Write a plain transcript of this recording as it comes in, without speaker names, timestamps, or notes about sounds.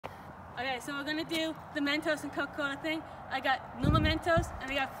Okay, so we're gonna do the Mentos and Coca-Cola thing. I got normal Mentos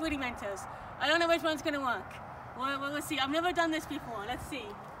and I got fruity Mentos. I don't know which one's gonna work. Well, let's see. I've never done this before. Let's see.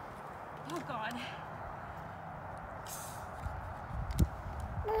 Oh God.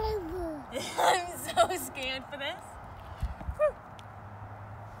 I'm so scared for this. Whew.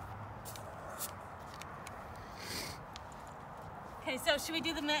 Okay, so should we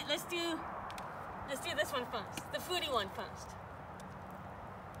do the let's do this one first. The fruity one first.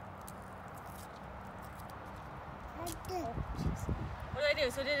 Oh, what do I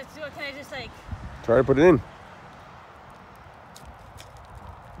do? So can I just like try to put it in?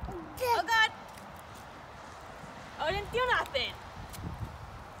 Oh God! Oh, I didn't do nothing.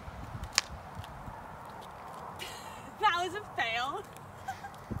 That was a fail.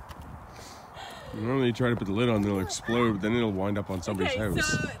 Normally you try to put the lid on, it'll explode, but then it'll wind up on somebody's house.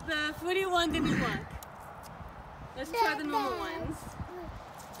 So the fruity one didn't work. Let's try the normal ones.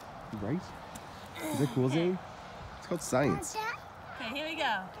 Right? Is that cool, Zane? It's called science. Okay, here we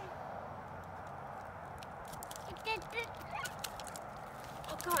go.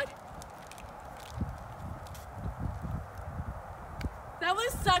 Oh God. That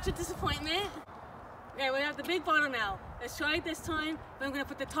was such a disappointment. Okay, we have the big bottle now. Let's try it this time, but I'm gonna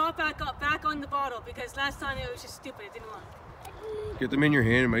put the top back on the bottle because last time it was just stupid, it didn't work. Get them in your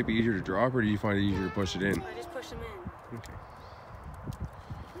hand, it might be easier to drop, or do you find it easier to push it in? I just push them in. Okay.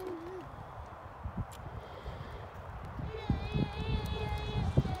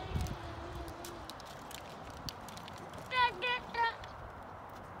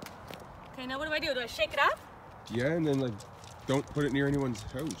 Okay, now what do I do? Do I shake it up? Yeah, and then like, don't put it near anyone's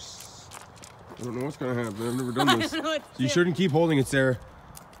house. I don't know what's gonna happen. I've never done this. You shouldn't keep holding it, Sarah.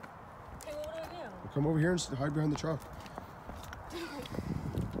 Okay, well, what do I do? Well, come over here and hide behind the truck.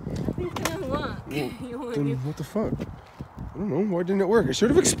 Nothing's gonna work. Well, then what the fuck? I don't know. Why didn't it work? It should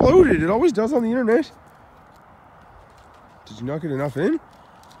have exploded. It always does on the internet. Did you not get enough in?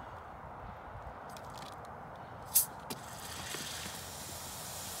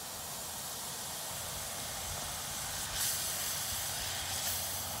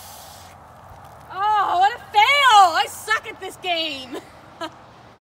 Oh, what a fail! I suck at this game.